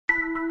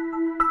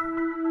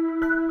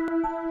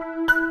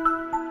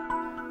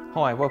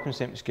Hi, welcome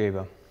to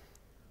Scuba.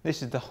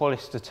 This is the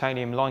Hollis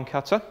Titanium Line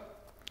Cutter.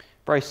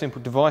 Very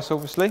simple device,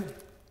 obviously.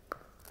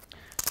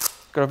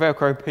 Got a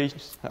velcro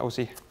piece that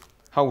obviously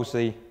holds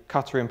the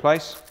cutter in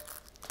place.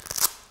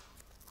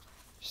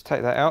 Just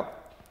take that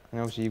out, and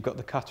obviously you've got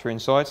the cutter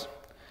inside.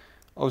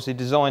 Obviously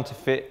designed to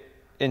fit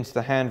into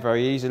the hand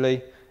very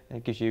easily, and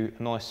it gives you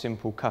a nice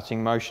simple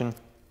cutting motion.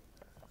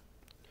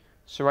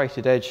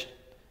 Serrated edge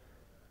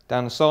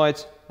down the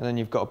sides, and then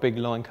you've got a big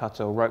line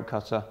cutter or rope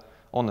cutter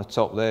on the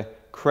top there,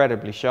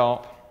 incredibly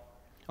sharp.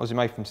 Obviously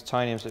made from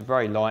titanium, so it's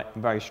very light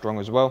and very strong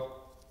as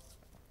well.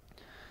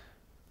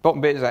 Bottom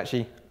bit is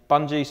actually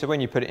bungee, so when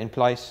you put it in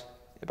place,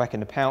 back in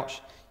the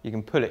pouch, you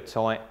can pull it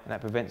tight and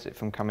that prevents it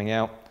from coming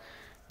out.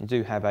 You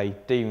do have a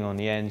D-ring on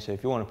the end, so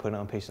if you want to put it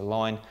on a piece of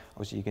line,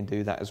 obviously you can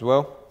do that as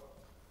well.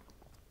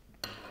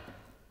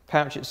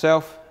 Pouch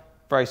itself,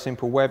 very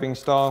simple webbing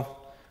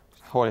style,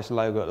 Hollis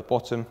logo at the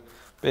bottom,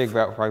 big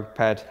velcro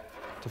pad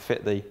to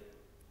fit the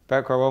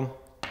velcro on,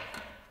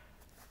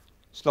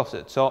 slot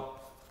at the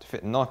top to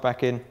fit the knife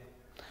back in,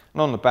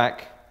 and on the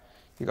back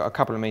you've got a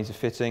couple of means of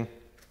fitting.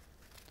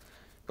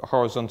 Got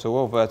horizontal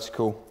or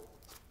vertical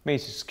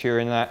means of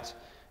securing that,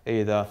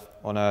 either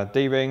on a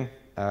D-ring,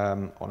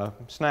 on a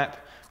snap,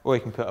 or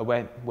you can put a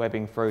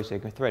webbing through so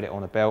you can thread it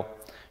on a belt.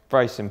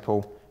 Very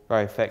simple,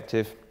 very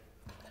effective.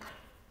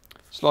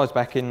 Slides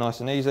back in nice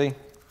and easy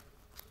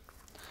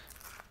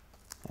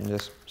and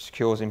just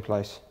secures in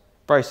place.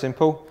 Very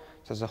simple.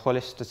 So it's a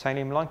Hollis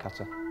Titanium Line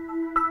Cutter.